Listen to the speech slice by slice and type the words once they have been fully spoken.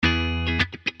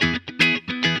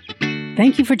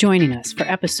Thank you for joining us for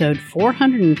episode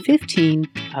 415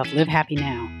 of Live Happy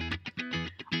Now.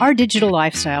 Our digital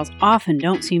lifestyles often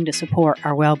don't seem to support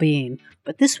our well-being,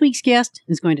 but this week's guest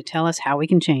is going to tell us how we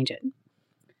can change it.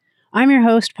 I'm your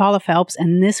host, Paula Phelps,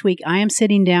 and this week I am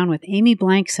sitting down with Amy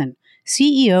Blankson,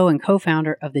 CEO and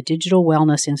co-founder of the Digital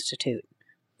Wellness Institute.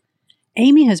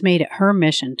 Amy has made it her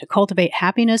mission to cultivate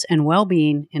happiness and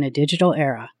well-being in a digital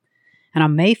era. And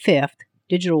on May 5th,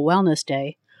 Digital Wellness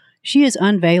Day, she is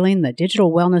unveiling the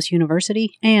Digital Wellness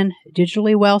University and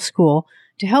Digitally Well School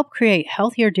to help create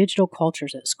healthier digital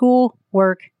cultures at school,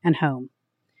 work, and home.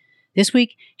 This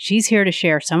week, she's here to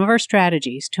share some of her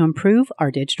strategies to improve our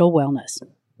digital wellness.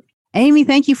 Amy,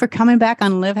 thank you for coming back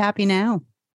on Live Happy Now.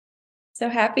 So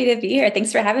happy to be here.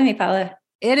 Thanks for having me, Paula.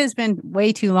 It has been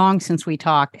way too long since we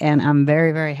talked, and I'm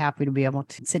very, very happy to be able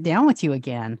to sit down with you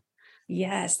again.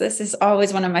 Yes, this is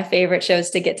always one of my favorite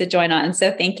shows to get to join on,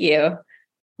 so thank you.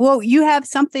 Well, you have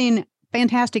something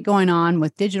fantastic going on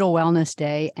with Digital Wellness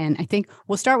Day, and I think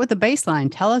we'll start with the baseline.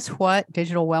 Tell us what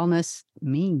digital wellness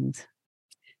means.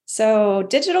 So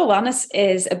digital wellness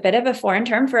is a bit of a foreign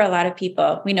term for a lot of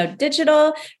people. We know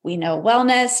digital, we know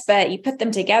wellness, but you put them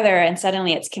together and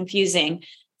suddenly it's confusing.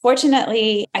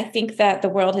 Fortunately, I think that the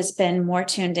world has been more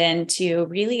tuned in to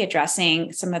really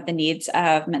addressing some of the needs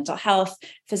of mental health,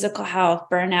 physical health,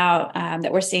 burnout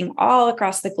that we're seeing all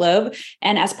across the globe.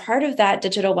 And as part of that,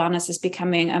 digital wellness is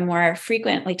becoming a more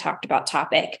frequently talked about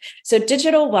topic. So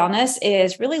digital wellness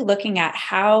is really looking at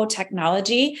how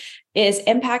technology is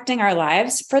impacting our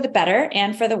lives for the better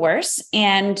and for the worse,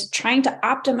 and trying to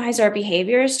optimize our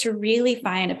behaviors to really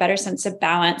find a better sense of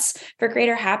balance for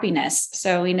greater happiness.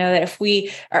 So we know that if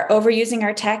we are overusing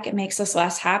our tech, it makes us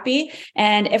less happy.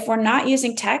 And if we're not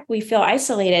using tech, we feel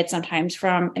isolated sometimes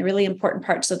from really important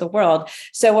parts of the world.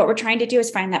 So what we're trying to do is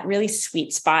find that really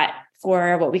sweet spot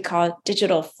for what we call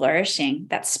digital flourishing,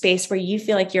 that space where you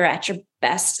feel like you're at your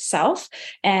best self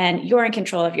and you're in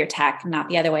control of your tech, not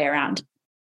the other way around.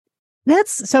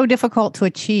 That's so difficult to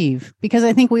achieve because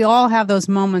I think we all have those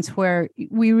moments where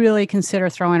we really consider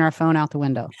throwing our phone out the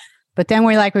window. But then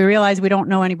we realize we don't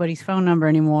know anybody's phone number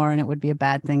anymore and it would be a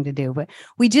bad thing to do. But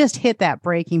we just hit that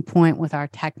breaking point with our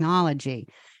technology.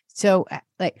 So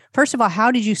first of all,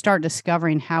 how did you start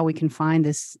discovering how we can find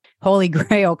this holy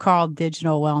grail called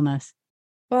digital wellness?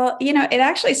 Well, it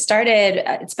actually started,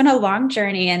 it's been a long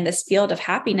journey in this field of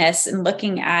happiness and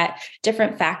looking at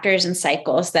different factors and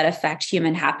cycles that affect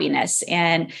human happiness.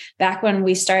 And back when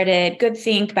we started Good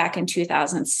Think back in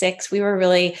 2006, we were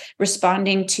really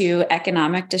responding to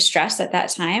economic distress at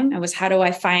that time. It was, how do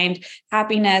I find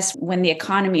happiness when the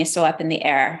economy is so up in the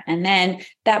air? And then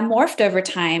that morphed over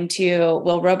time to,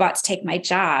 will robots take my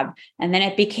job? And then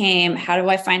it became, how do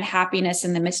I find happiness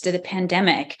in the midst of the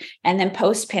pandemic? And then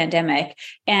post-pandemic.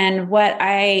 And what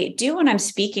I do when I'm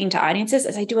speaking to audiences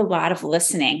is I do a lot of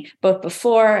listening, both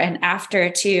before and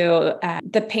after, to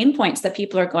the pain points that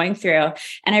people are going through.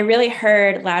 And I really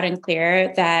heard loud and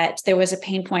clear that there was a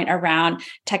pain point around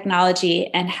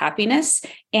technology and happiness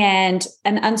and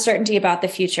an uncertainty about the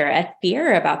future, a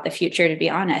fear about the future, to be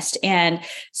honest. And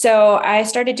so I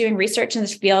started doing research in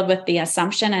this field with the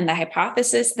assumption and the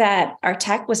hypothesis that our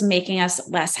tech was making us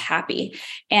less happy.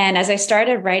 And as I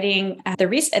started writing, the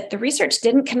research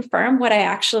didn't confirm what I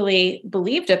actually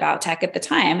believed about tech at the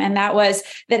time. And that was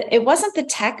that it wasn't the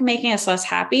tech making us less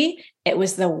happy. It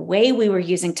was the way we were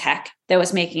using tech that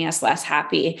was making us less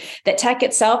happy. That tech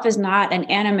itself is not an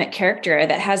animate character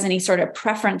that has any sort of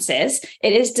preferences.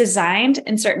 It is designed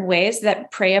in certain ways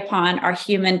that prey upon our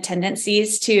human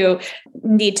tendencies to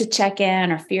need to check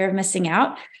in or fear of missing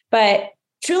out. But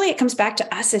truly, it comes back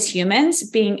to us as humans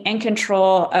being in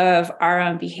control of our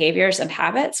own behaviors and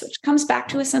habits, which comes back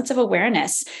to a sense of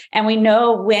awareness. And we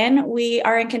know when we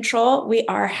are in control, we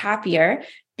are happier,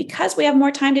 because we have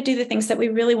more time to do the things that we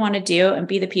really want to do and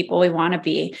be the people we want to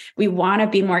be. We want to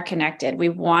be more connected. We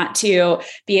want to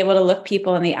be able to look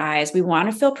people in the eyes. We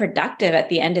want to feel productive at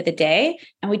the end of the day,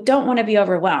 and we don't want to be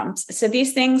overwhelmed. So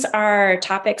these things are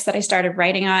topics that I started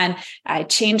writing on. I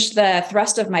changed the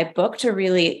thrust of my book to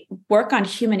really work on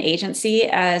human agency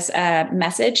as a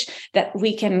message that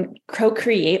we can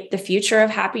co-create the future of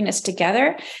happiness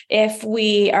together if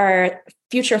we are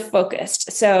future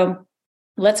focused. So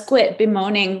let's quit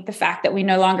bemoaning the fact that we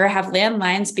no longer have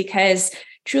landlines, because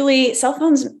truly cell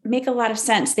phones make a lot of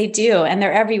sense. They do, and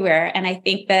they're everywhere. And I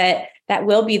think that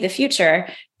will be the future.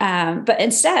 But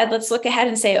instead, let's look ahead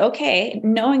and say, okay,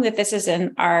 knowing that this is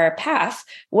in our path,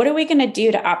 what are we going to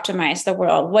do to optimize the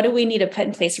world? What do we need to put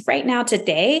in place right now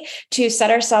today to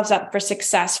set ourselves up for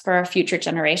success for our future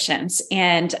generations?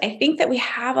 And I think that we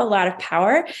have a lot of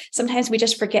power. Sometimes we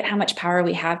just forget how much power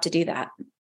we have to do that.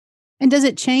 And does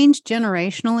it change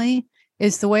generationally?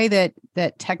 Is the way that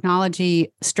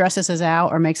technology stresses us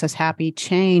out or makes us happy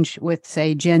change with,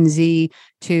 say, Gen Z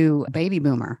to baby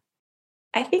boomer?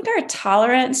 I think our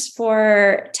tolerance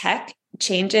for tech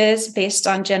changes based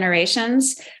on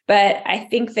generations, but I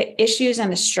think the issues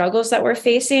and the struggles that we're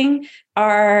facing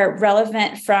are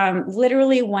relevant from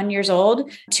literally 1 year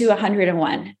old to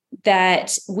 101.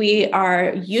 That we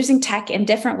are using tech in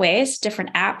different ways,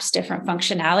 different apps, different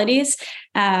functionalities.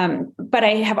 But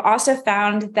I have also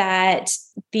found that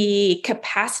the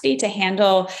capacity to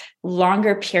handle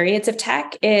longer periods of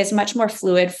tech is much more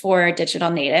fluid for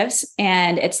digital natives,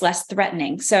 and it's less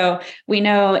threatening. So we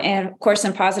know, and of course,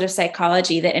 in positive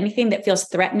psychology, that anything that feels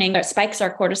threatening spikes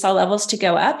our cortisol levels to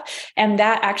go up, and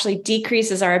that actually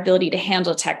decreases our ability to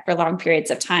handle tech for long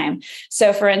periods of time.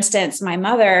 So for instance, my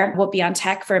mother will be on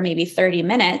tech for maybe 30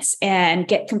 minutes and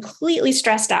get completely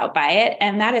stressed out by it,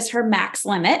 and that is her max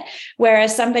limit.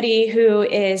 Whereas somebody who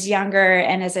is younger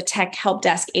and is a tech help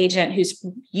desk agent who's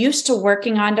used to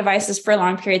working on devices for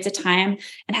long periods of time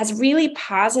and has really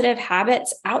positive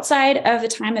habits outside of the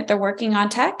time that they're working on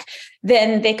tech,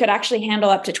 then they could actually handle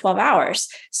up to 12 hours.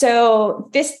 So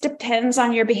this depends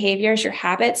on your behaviors, your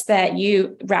habits that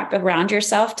you wrap around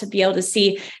yourself to be able to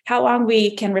see how long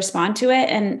we can respond to it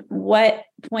and what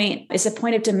point is a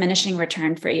point of diminishing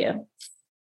return for you.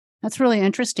 That's really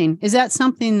interesting. Is that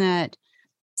something that,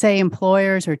 say,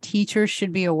 employers or teachers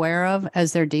should be aware of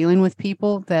as they're dealing with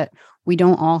people, that we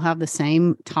don't all have the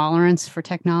same tolerance for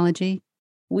technology?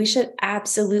 We should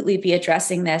absolutely be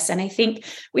addressing this. And I think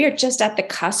we are just at the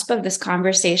cusp of this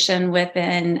conversation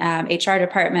within HR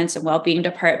departments and well-being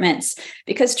departments,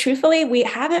 because truthfully, we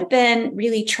haven't been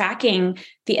really tracking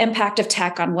the impact of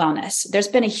tech on wellness. There's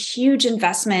been a huge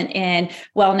investment in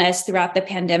wellness throughout the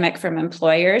pandemic from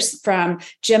employers, from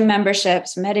gym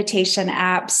memberships, meditation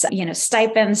apps,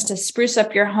 stipends to spruce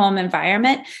up your home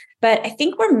environment. But I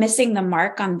think we're missing the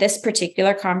mark on this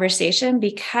particular conversation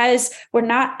because we're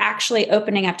not actually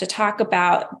opening up to talk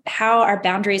about how our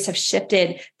boundaries have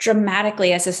shifted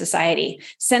dramatically as a society.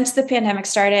 Since the pandemic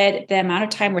started, the amount of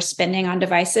time we're spending on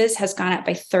devices has gone up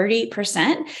by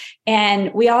 30%.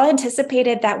 And we all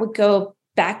anticipated that would go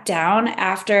back down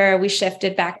after we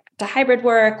shifted back to hybrid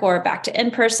work or back to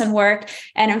in-person work.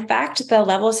 And in fact, the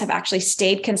levels have actually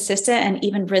stayed consistent and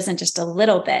even risen just a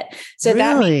little bit. So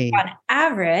that means on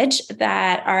average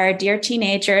that our dear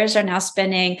teenagers are now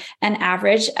spending an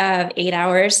average of 8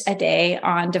 hours a day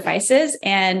on devices.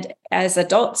 And as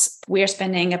adults, we are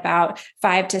spending about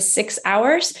 5 to 6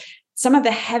 hours. Some of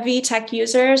the heavy tech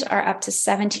users are up to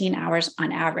 17 hours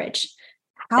on average.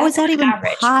 How is that even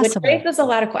possible? Which raises a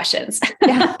lot of questions.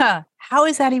 Yeah. How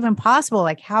is that even possible?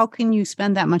 Like, how can you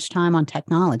spend that much time on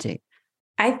technology?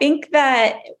 I think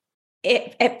that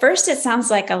at first it sounds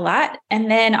like a lot. And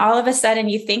then all of a sudden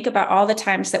you think about all the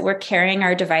times that we're carrying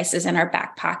our devices in our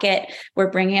back pocket. We're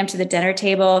bringing them to the dinner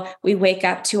table. We wake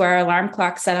up to our alarm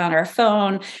clock set on our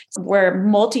phone. We're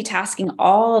multitasking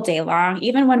all day long.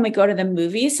 Even when we go to the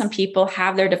movies, some people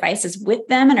have their devices with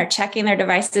them and are checking their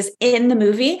devices in the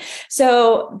movie.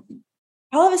 So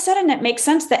all of a sudden it makes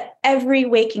sense that every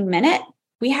waking minute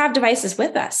we have devices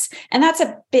with us. And that's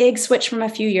a big switch from a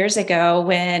few years ago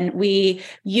when we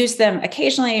used them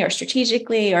occasionally or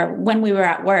strategically or when we were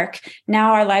at work.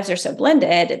 Now our lives are so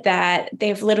blended that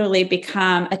they've literally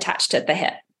become attached to the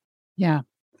hip. Yeah.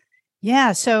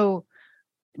 Yeah. So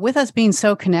with us being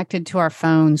so connected to our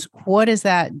phones, what is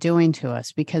that doing to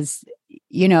us? Because,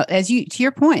 to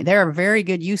your point, there are very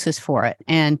good uses for it.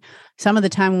 And some of the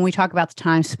time when we talk about the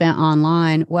time spent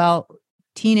online, well,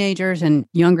 teenagers and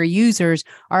younger users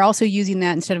are also using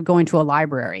that instead of going to a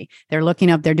library. They're looking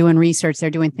up, they're doing research, they're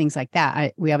doing things like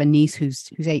that. We have a niece who's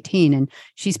 18 and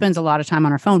she spends a lot of time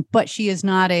on her phone, but she is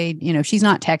not she's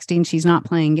not texting, she's not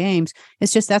playing games.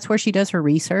 It's just that's where she does her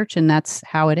research and that's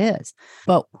how it is.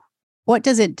 But what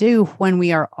does it do when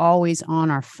we are always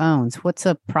on our phones? What's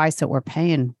the price that we're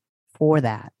paying for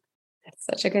that? That's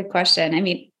such a good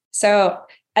question. So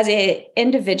as an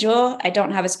individual, I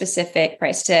don't have a specific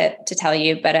price to tell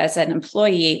you, but as an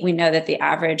employee, we know that the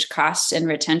average cost in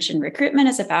retention recruitment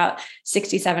is about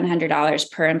 $6,700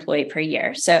 per employee per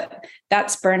year. So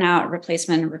that's burnout,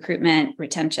 replacement, recruitment,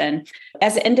 retention.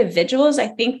 As individuals, I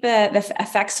think the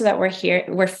effects that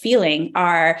we're feeling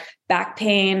are back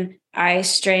pain, eye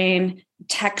strain,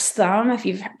 text thumb. If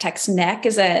you've text neck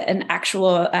is an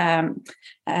actual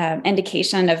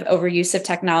indication of overuse of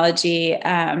technology.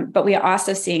 But we are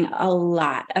also seeing a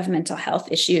lot of mental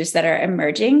health issues that are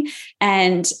emerging,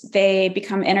 and they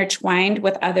become intertwined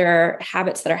with other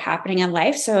habits that are happening in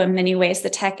life. So in many ways, the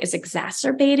tech is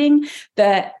exacerbating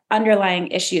the underlying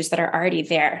issues that are already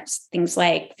there. Things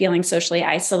like feeling socially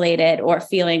isolated or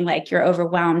feeling like you're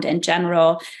overwhelmed in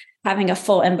general. Having a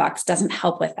full inbox doesn't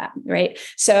help with that, right?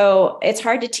 So it's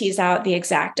hard to tease out the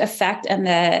exact effect and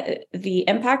the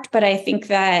impact, but I think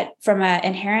that from an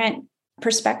inherent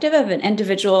perspective of an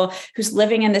individual who's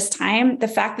living in this time, the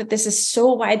fact that this is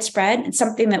so widespread and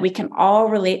something that we can all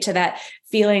relate to, that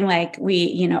feeling like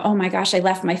oh my gosh, I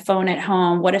left my phone at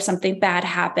home. What if something bad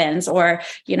happens? Or,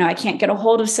 I can't get a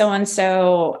hold of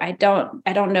so-and-so. I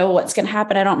don't know what's going to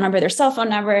happen. I don't remember their cell phone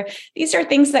number. These are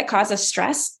things that cause us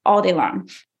stress all day long.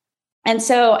 And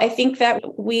so I think that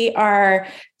we are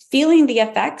feeling the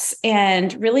effects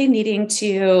and really needing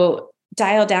to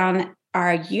dial down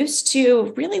our use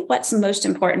to really what's most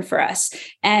important for us.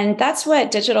 And that's what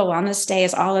Digital Wellness Day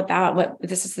is all about.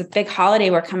 This is the big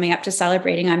holiday we're coming up to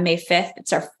celebrating on May 5th.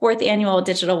 It's our 4th annual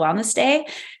Digital Wellness Day.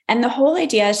 And the whole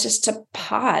idea is just to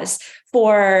pause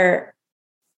for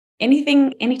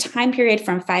any time period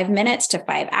from 5 minutes to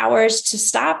 5 hours, to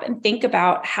stop and think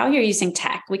about how you're using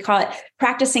tech. We call it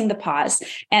practicing the pause.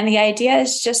 And the idea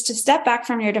is just to step back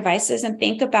from your devices and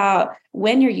think about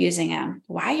when you're using them,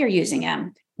 why you're using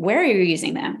them, where you're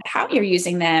using them, how you're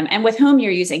using them, and with whom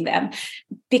you're using them.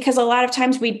 Because a lot of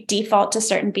times we default to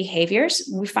certain behaviors.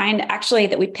 We find actually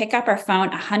that we pick up our phone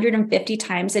 150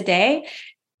 times a day.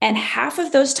 And half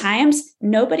of those times,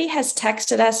 nobody has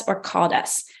texted us or called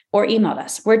us or emailed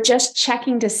us. We're just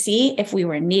checking to see if we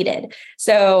were needed.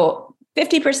 So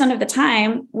 50% of the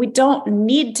time, we don't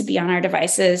need to be on our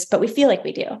devices, but we feel like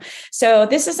we do. So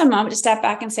this is a moment to step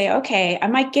back and say, okay,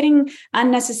 am I getting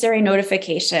unnecessary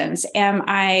notifications? Am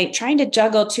I trying to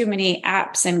juggle too many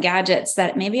apps and gadgets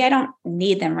that maybe I don't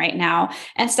need them right now?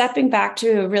 And stepping back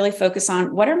to really focus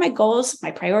on what are my goals,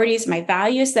 my priorities, my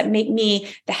values that make me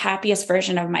the happiest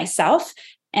version of myself,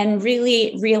 and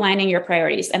really realigning your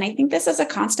priorities. And I think this is a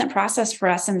constant process for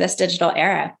us in this digital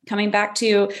era, coming back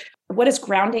to what is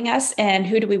grounding us and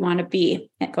who do we want to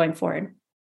be going forward.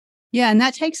 Yeah. And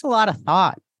that takes a lot of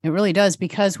thought. It really does,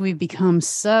 because we've become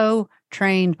so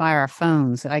trained by our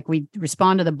phones. Like we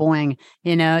respond to the boing,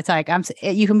 it's like,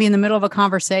 you can be in the middle of a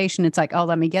conversation. It's like, oh,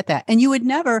 let me get that. And you would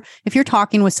never, if you're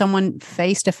talking with someone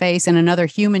face to face and another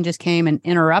human just came and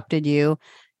interrupted you,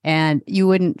 and you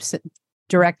wouldn't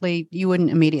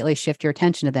immediately shift your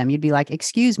attention to them. You'd be like,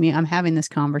 excuse me, I'm having this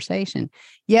conversation.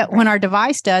 Yet when our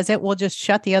device does it, we'll just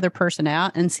shut the other person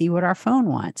out and see what our phone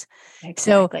wants.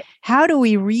 Exactly. So how do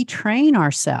we retrain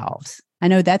ourselves? I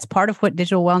know that's part of what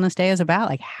Digital Wellness Day is about.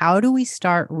 Like, how do we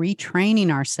start retraining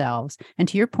ourselves? And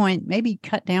to your point, maybe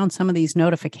cut down some of these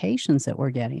notifications that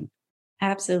we're getting.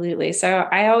 Absolutely. So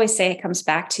I always say it comes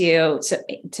back to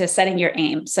setting your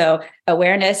aim. So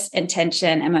awareness,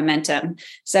 intention, and momentum.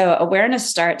 So awareness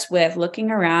starts with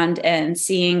looking around and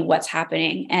seeing what's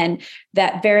happening. And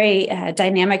that very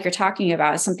dynamic you're talking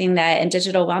about is something that in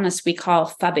digital wellness we call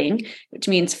phubbing, which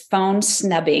means phone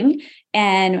snubbing.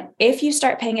 And if you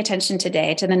start paying attention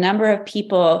today to the number of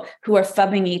people who are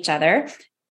phubbing each other,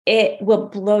 it will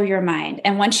blow your mind.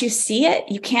 And once you see it,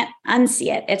 you can't unsee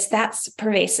it. That's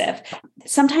pervasive.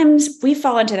 Sometimes we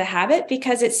fall into the habit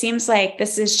because it seems like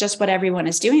this is just what everyone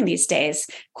is doing these days.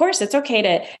 Of course, it's okay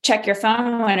to check your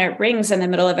phone when it rings in the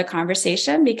middle of a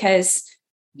conversation because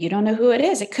you don't know who it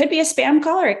is. It could be a spam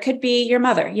call or it could be your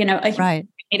mother, right.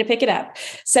 You need to pick it up.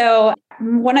 So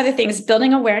one of the things,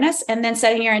 building awareness and then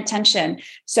setting your intention.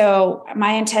 So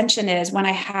my intention is when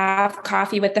I have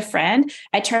coffee with a friend,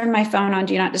 I turn my phone on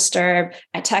Do Not Disturb.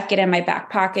 I tuck it in my back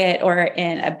pocket or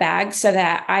in a bag so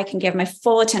that I can give my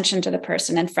full attention to the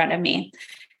person in front of me.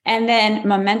 And then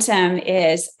momentum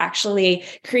is actually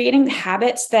creating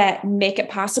habits that make it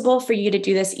possible for you to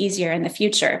do this easier in the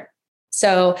future.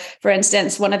 So, for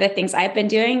instance, one of the things I've been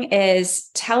doing is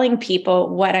telling people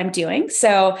what I'm doing.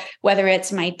 So whether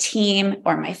it's my team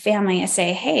or my family, I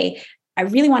say, hey, I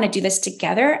really want to do this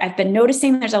together. I've been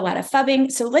noticing there's a lot of phubbing.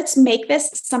 So let's make this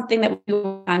something that we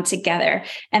work on together.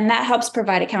 And that helps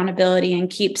provide accountability and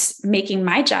keeps making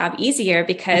my job easier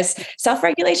because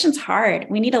self-regulation is hard.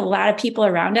 We need a lot of people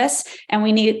around us and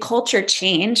we need culture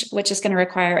change, which is going to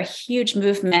require a huge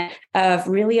movement of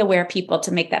really aware people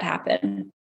to make that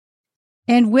happen.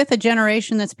 And with a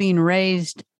generation that's being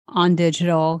raised on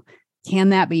digital, can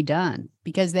that be done?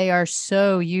 Because they are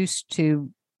so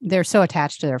they're so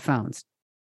attached to their phones.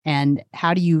 And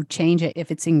how do you change it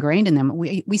if it's ingrained in them?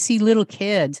 We see little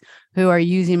kids who are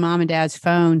using mom and dad's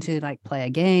phone to like play a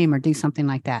game or do something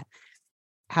like that.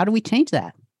 How do we change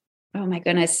that? Oh my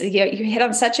goodness. You hit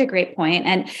on such a great point.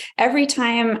 And every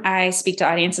time I speak to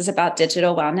audiences about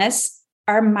digital wellness,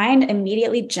 our mind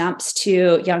immediately jumps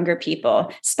to younger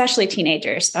people, especially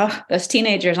teenagers. Oh, those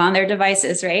teenagers on their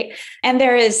devices, right? And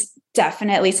there is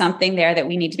definitely something there that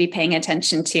we need to be paying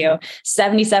attention to.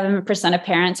 77% of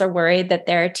parents are worried that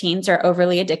their teens are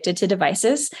overly addicted to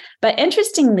devices. But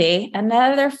interestingly,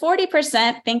 another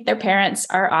 40% think their parents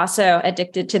are also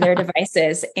addicted to their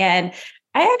devices. And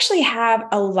I actually have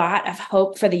a lot of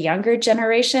hope for the younger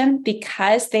generation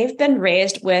because they've been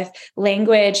raised with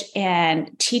language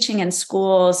and teaching in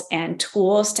schools and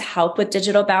tools to help with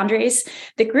digital boundaries.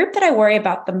 The group that I worry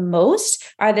about the most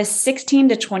are the 16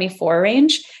 to 24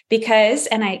 range because,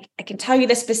 and I can tell you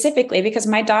this specifically because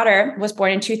my daughter was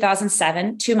born in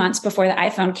 2007, 2 months before the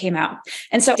iPhone came out.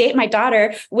 And so I date my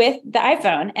daughter with the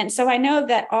iPhone. And so I know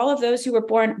that all of those who were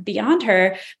born beyond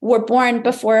her were born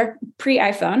before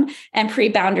pre-iPhone and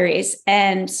pre-boundaries.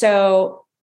 And so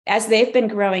as they've been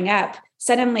growing up,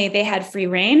 suddenly they had free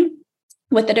reign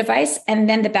with the device, and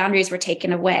then the boundaries were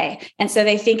taken away. And so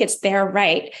they think it's their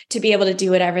right to be able to do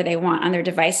whatever they want on their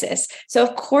devices. So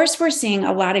of course, we're seeing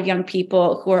a lot of young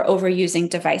people who are overusing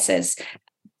devices.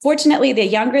 Fortunately, the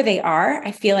younger they are,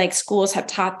 I feel like schools have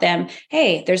taught them,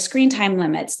 hey, there's screen time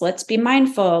limits. Let's be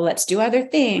mindful. Let's do other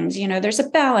things. There's a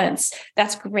balance.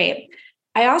 That's great.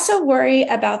 I also worry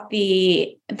about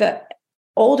the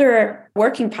older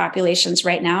working populations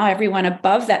right now, everyone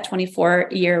above that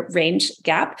 24-year range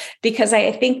gap, because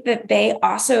I think that they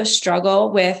also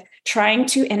struggle with trying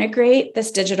to integrate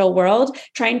this digital world,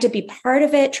 trying to be part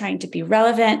of it, trying to be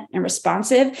relevant and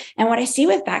responsive. And what I see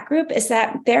with that group is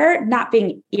that they're not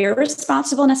being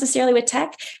irresponsible necessarily with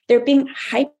tech. They're being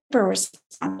hyper responsible.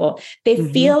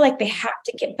 They feel like they have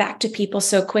to get back to people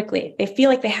so quickly. They feel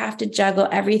like they have to juggle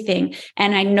everything.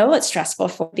 And I know it's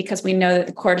stressful because we know that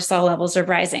the cortisol levels are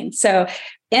rising. So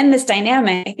in this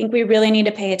dynamic, I think we really need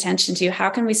to pay attention to how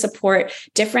can we support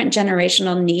different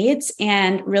generational needs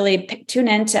and really tune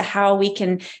into how we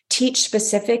can teach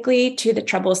specifically to the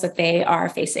troubles that they are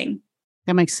facing.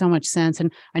 That makes so much sense.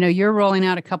 And I know you're rolling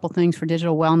out a couple things for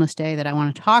Digital Wellness Day that I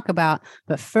want to talk about.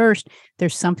 But first,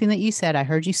 there's something that you said. I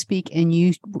heard you speak and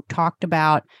you talked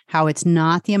about how it's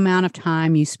not the amount of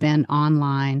time you spend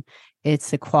online.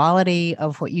 It's the quality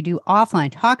of what you do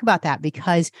offline. Talk about that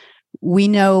because we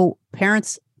know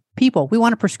parents, people, we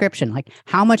want a prescription. Like,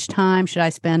 how much time should I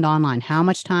spend online? How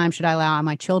much time should I allow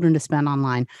my children to spend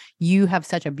online? You have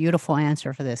such a beautiful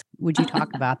answer for this. Would you talk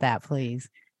about that, please?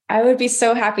 I would be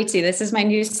so happy to. This is my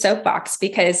new soapbox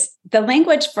because the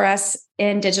language for us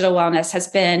in digital wellness has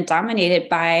been dominated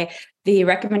by the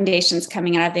recommendations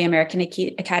coming out of the American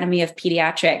Academy of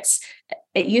Pediatrics.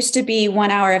 It used to be 1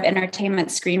 hour of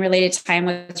entertainment screen-related time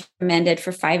was recommended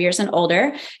for 5 years and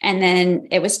older. And then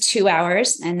it was 2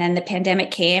 hours. And then the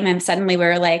pandemic came and suddenly we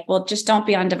were like, well, just don't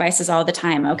be on devices all the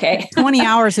time. Okay. 20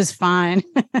 hours is fine.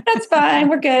 That's fine.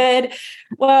 We're good.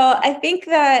 Well, I think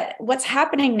that what's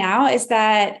happening now is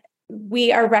that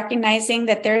we are recognizing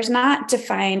that there's not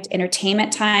defined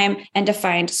entertainment time and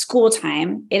defined school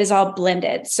time. It is all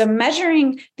blended. So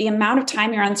measuring the amount of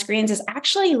time you're on screens is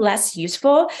actually less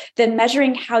useful than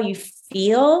measuring how you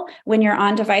feel when you're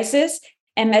on devices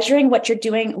and measuring what you're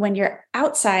doing when you're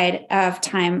outside of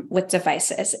time with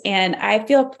devices. And I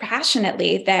feel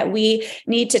passionately that we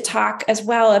need to talk as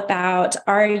well about,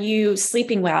 are you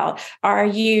sleeping well? Are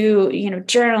you,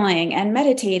 journaling and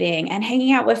meditating and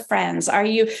hanging out with friends? Are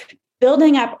you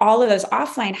building up all of those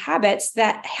offline habits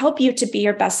that help you to be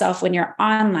your best self when you're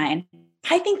online?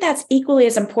 I think that's equally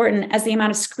as important as the amount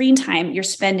of screen time you're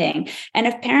spending. And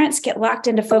if parents get locked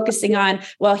into focusing on,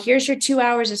 well, here's your 2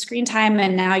 hours of screen time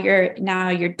and now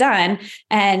you're done.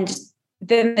 And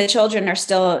then the children are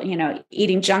still,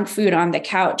 eating junk food on the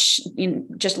couch,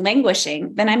 just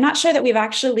languishing, then I'm not sure that we've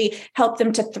actually helped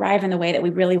them to thrive in the way that we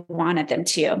really wanted them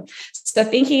to. So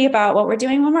thinking about what we're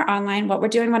doing when we're online, what we're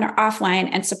doing when we're offline,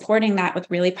 and supporting that with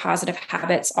really positive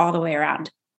habits all the way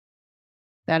around.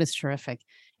 That is terrific.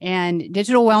 And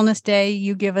Digital Wellness Day,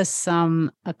 you give us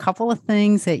a couple of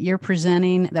things that you're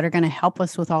presenting that are going to help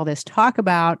us with all this. Talk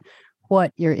about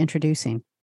what you're introducing.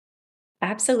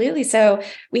 Absolutely. So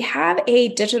we have a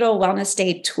Digital Wellness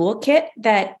Day toolkit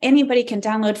that anybody can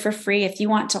download for free if you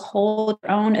want to hold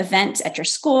your own event at your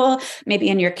school, maybe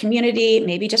in your community,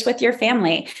 maybe just with your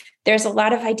family. There's a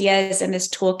lot of ideas in this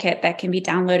toolkit that can be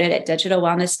downloaded at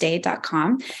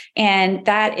digitalwellnessday.com. And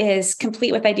that is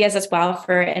complete with ideas as well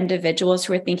for individuals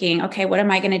who are thinking, okay, what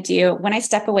am I going to do when I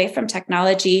step away from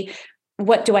technology?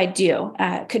 What do I do?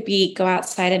 Could be go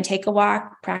outside and take a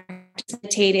walk, practice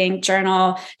meditating,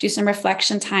 journal, do some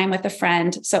reflection time with a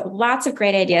friend. So lots of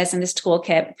great ideas in this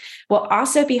toolkit. We'll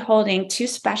also be holding 2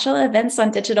 special events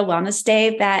on Digital Wellness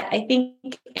Day that I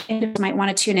think you might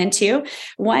want to tune into.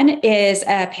 One is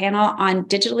a panel on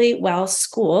digitally well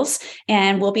schools,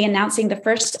 and we'll be announcing the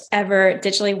first ever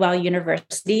digitally well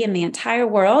university in the entire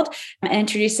world and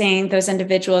introducing those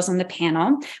individuals on the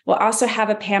panel. We'll also have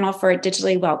a panel for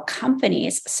digitally well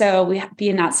companies. So we'll be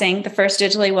announcing the first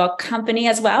digitally well company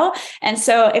as well. And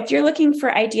so if you're looking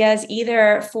for ideas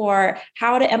either for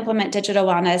how to implement digital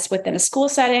wellness within a school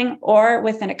setting or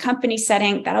within a company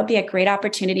setting, that'll be a great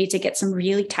opportunity to get some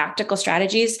really tactical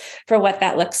strategies for what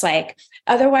that looks like.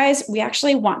 Otherwise, we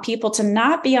actually want people to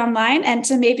not be online and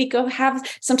to maybe go have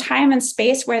some time and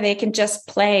space where they can just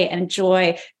play,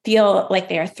 enjoy, feel like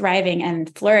they are thriving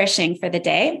and flourishing for the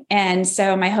day. And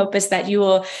so my hope is that you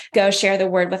will go share the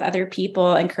word with other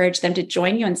people, encourage them to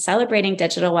join you in celebrating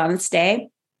Digital Wellness Day.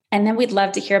 And then we'd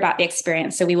love to hear about the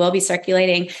experience. So we will be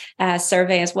circulating a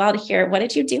survey as well to hear, what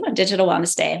did you do on Digital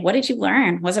Wellness Day? What did you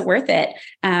learn? Was it worth it?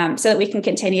 So that we can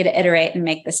continue to iterate and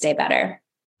make this day better.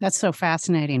 That's so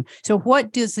fascinating. So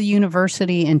what does the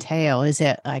university entail? Is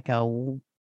it like a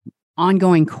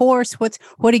ongoing course?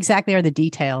 What exactly are the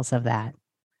details of that?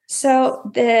 So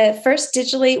the first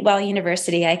digitally well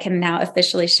university I can now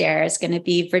officially share is going to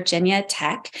be Virginia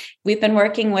Tech. We've been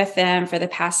working with them for the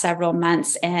past several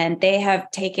months, and they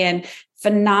have taken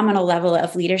phenomenal level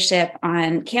of leadership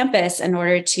on campus in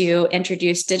order to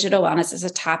introduce digital wellness as a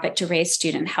topic to raise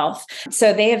student health.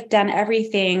 So they have done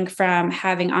everything from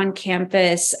having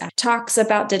on-campus talks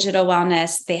about digital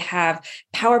wellness. They have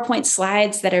PowerPoint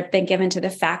slides that have been given to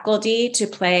the faculty to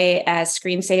play as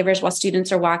screensavers while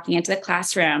students are walking into the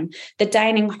classroom. The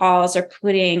dining halls are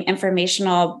putting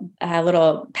informational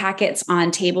little packets on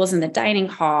tables in the dining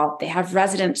hall. They have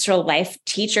residential life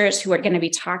teachers who are going to be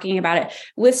talking about it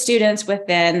with students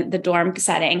within the dorm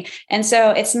setting. And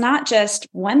so it's not just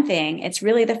one thing. It's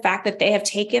really the fact that they have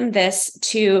taken this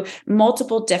to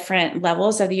multiple different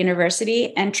levels of the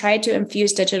university and tried to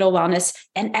infuse digital wellness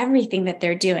in everything that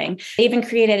they're doing. They even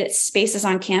created spaces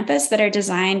on campus that are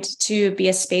designed to be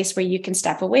a space where you can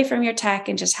step away from your tech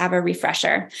and just have a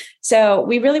refresher. So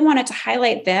we really wanted to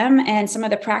highlight them and some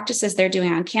of the practices they're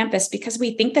doing on campus because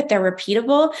we think that they're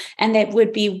repeatable and that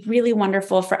would be really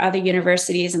wonderful for other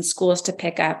universities and schools to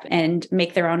pick up and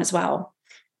make their own as well.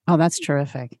 Oh, that's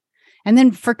terrific. And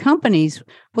then for companies,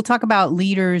 we'll talk about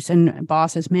leaders and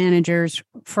bosses, managers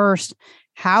first.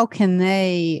 How can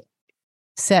they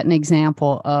set an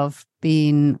example of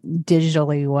being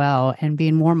digitally well and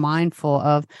being more mindful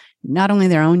of not only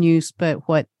their own use, but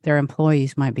what their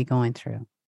employees might be going through?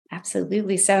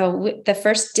 Absolutely. So the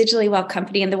first digitally well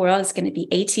company in the world is going to be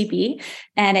ATB.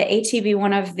 And at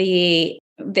ATB,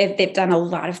 they've done a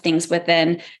lot of things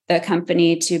within the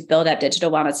company to build up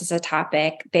digital wellness as a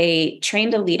topic. They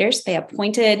trained the leaders. They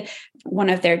appointed one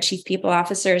of their chief people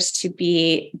officers to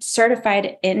be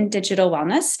certified in digital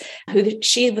wellness,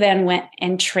 she then went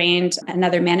and trained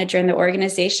another manager in the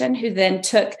organization who then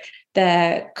took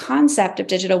the concept of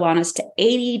digital wellness to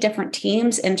 80 different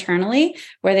teams internally,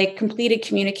 where they completed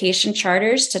communication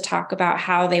charters to talk about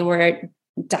how they were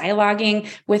dialoguing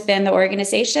within the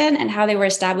organization and how they were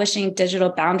establishing digital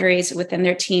boundaries within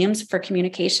their teams for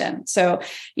communication. So,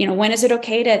 when is it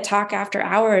okay to talk after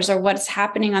hours, or what's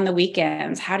happening on the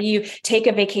weekends? How do you take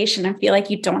a vacation and feel like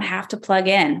you don't have to plug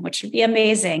in, which would be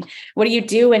amazing? What do you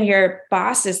do when your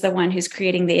boss is the one who's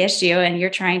creating the issue and you're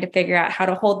trying to figure out how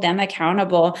to hold them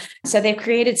accountable? So they've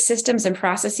created systems and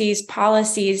processes,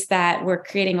 policies that we're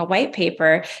creating a white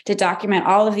paper to document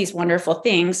all of these wonderful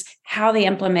things, how they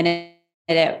implemented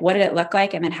it, what did it look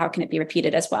like, and then how can it be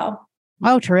repeated as well?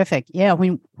 Oh, terrific. Yeah.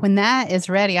 When that is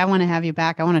ready, I want to have you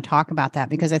back. I want to talk about that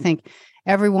because I think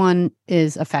everyone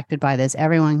is affected by this.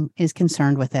 Everyone is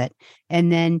concerned with it.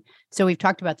 And then, so we've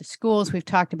talked about the schools, we've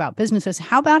talked about businesses.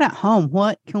 How about at home?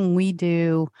 What can we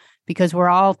do? Because we're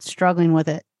all struggling with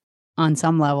it on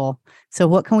some level. So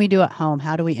what can we do at home?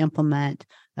 How do we implement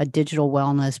a digital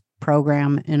wellness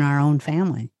program in our own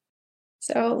family?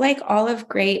 So like all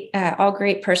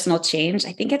great personal change,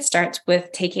 I think it starts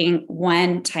with taking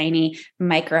one tiny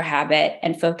micro habit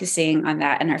and focusing on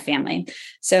that in our family.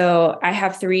 So I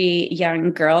have 3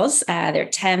 young girls. They're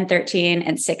 10, 13,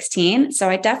 and 16. So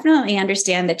I definitely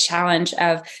understand the challenge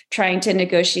of trying to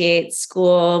negotiate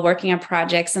school, working on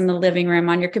projects in the living room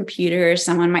on your computer.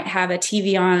 Someone might have a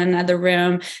TV on in another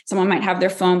room. Someone might have their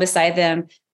phone beside them.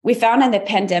 We found in the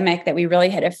pandemic that we really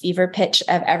hit a fever pitch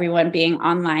of everyone being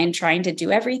online, trying to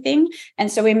do everything.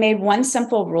 And so we made one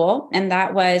simple rule, and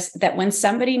that was that when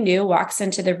somebody new walks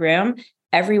into the room,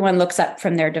 everyone looks up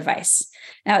from their device.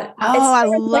 Now, I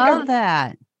love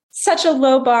that. such a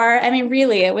low bar. I mean,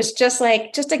 really, it was just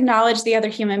acknowledge the other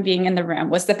human being in the room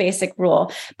was the basic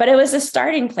rule. But it was a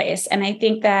starting place. And I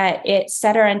think that it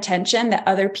set our intention that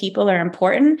other people are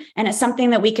important. And it's something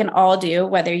that we can all do,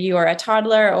 whether you are a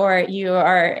toddler or you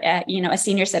are, a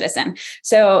senior citizen.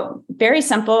 So very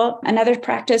simple. Another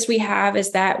practice we have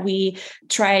is that we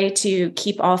try to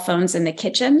keep all phones in the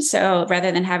kitchen. So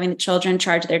rather than having the children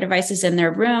charge their devices in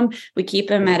their room, we keep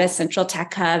them at a central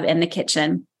tech hub in the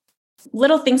kitchen.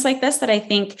 Little things like this that I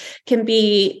think can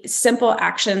be simple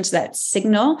actions that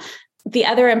signal. The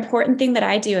other important thing that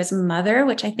I do as a mother,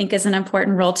 which I think is an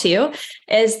important role too,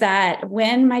 is that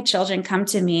when my children come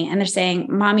to me and they're saying,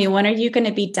 Mommy, when are you going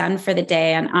to be done for the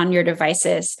day on your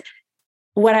devices?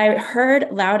 What I heard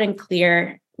loud and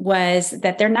clear was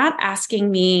that they're not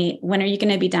asking me, when are you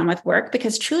going to be done with work?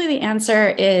 Because truly the answer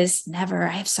is never.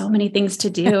 I have so many things to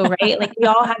do, right? Like we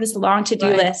all have this long to-do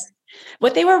list.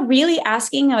 What they were really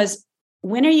asking was,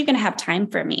 when are you going to have time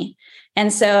for me?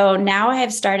 And so now I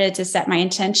have started to set my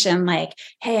intention like,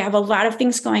 hey, I have a lot of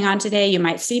things going on today. You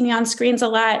might see me on screens a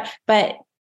lot, but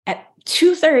at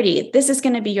 2:30, this is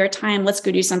going to be your time. Let's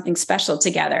go do something special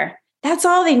together. That's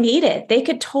all they needed. They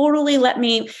could totally let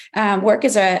me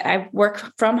I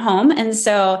work from home. And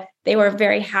so they were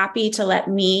very happy to let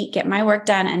me get my work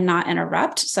done and not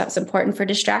interrupt. So it's important for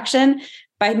distraction.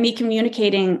 By me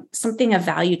communicating something of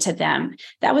value to them.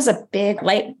 That was a big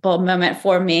light bulb moment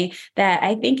for me that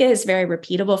I think is very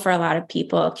repeatable for a lot of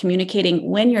people, communicating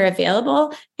when you're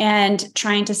available and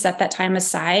trying to set that time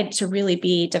aside to really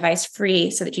be device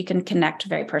free so that you can connect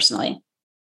very personally.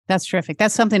 That's terrific.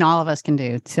 That's something all of us can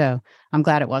do. So I'm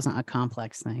glad it wasn't a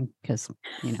complex thing because,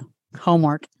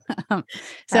 homework. So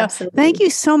Absolutely. Thank you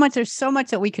so much. There's so much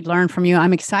that we could learn from you.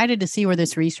 I'm excited to see where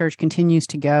this research continues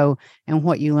to go and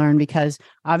what you learn, because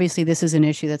obviously this is an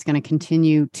issue that's going to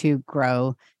continue to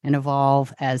grow and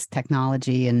evolve as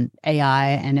technology and AI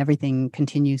and everything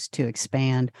continues to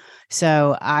expand.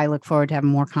 So I look forward to having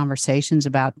more conversations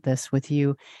about this with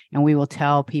you. And we will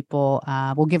tell people,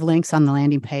 we'll give links on the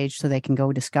landing page so they can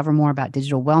go discover more about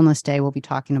Digital Wellness Day. We'll be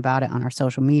talking about it on our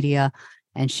social media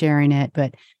and sharing it.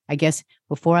 But I guess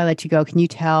before I let you go, can you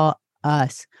tell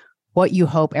us what you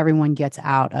hope everyone gets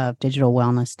out of Digital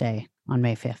Wellness Day on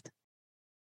May 5th?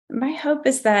 My hope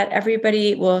is that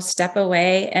everybody will step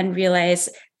away and realize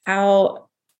how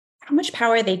much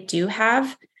power they do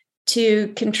have to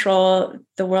control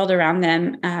the world around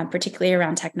them, particularly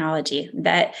around technology.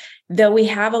 That though we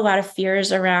have a lot of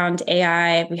fears around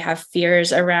AI, we have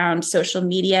fears around social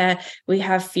media, we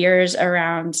have fears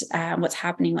around what's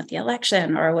happening with the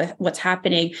election or with what's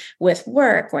happening with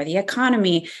work or the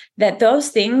economy, that those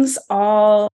things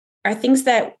all are things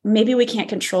that maybe we can't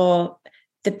control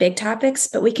the big topics,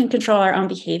 but we can control our own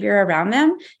behavior around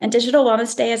them. And Digital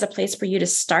Wellness Day is a place for you to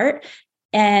start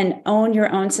and own your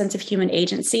own sense of human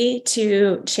agency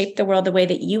to shape the world the way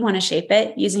that you want to shape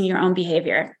it using your own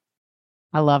behavior.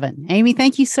 I love it. Amy,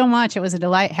 thank you so much. It was a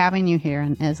delight having you here.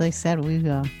 And as I said,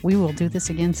 we will do this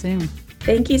again soon.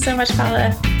 Thank you so much, Paula.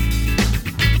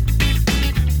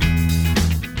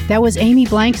 That was Amy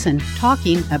Blankson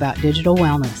talking about digital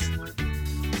wellness.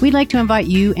 We'd like to invite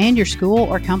you and your school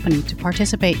or company to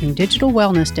participate in Digital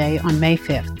Wellness Day on May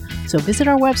 5th. So visit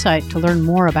our website to learn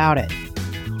more about it.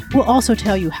 We'll also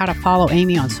tell you how to follow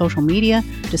Amy on social media,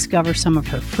 discover some of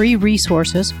her free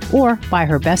resources, or buy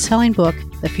her best-selling book,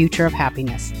 The Future of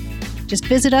Happiness. Just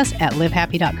visit us at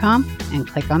livehappy.com and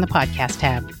click on the podcast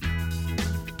tab.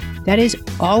 That is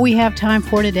all we have time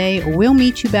for today. We'll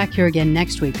meet you back here again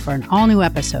next week for an all-new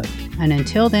episode. And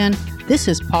until then, this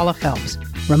is Paula Phelps,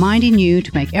 reminding you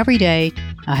to make every day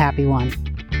a happy one.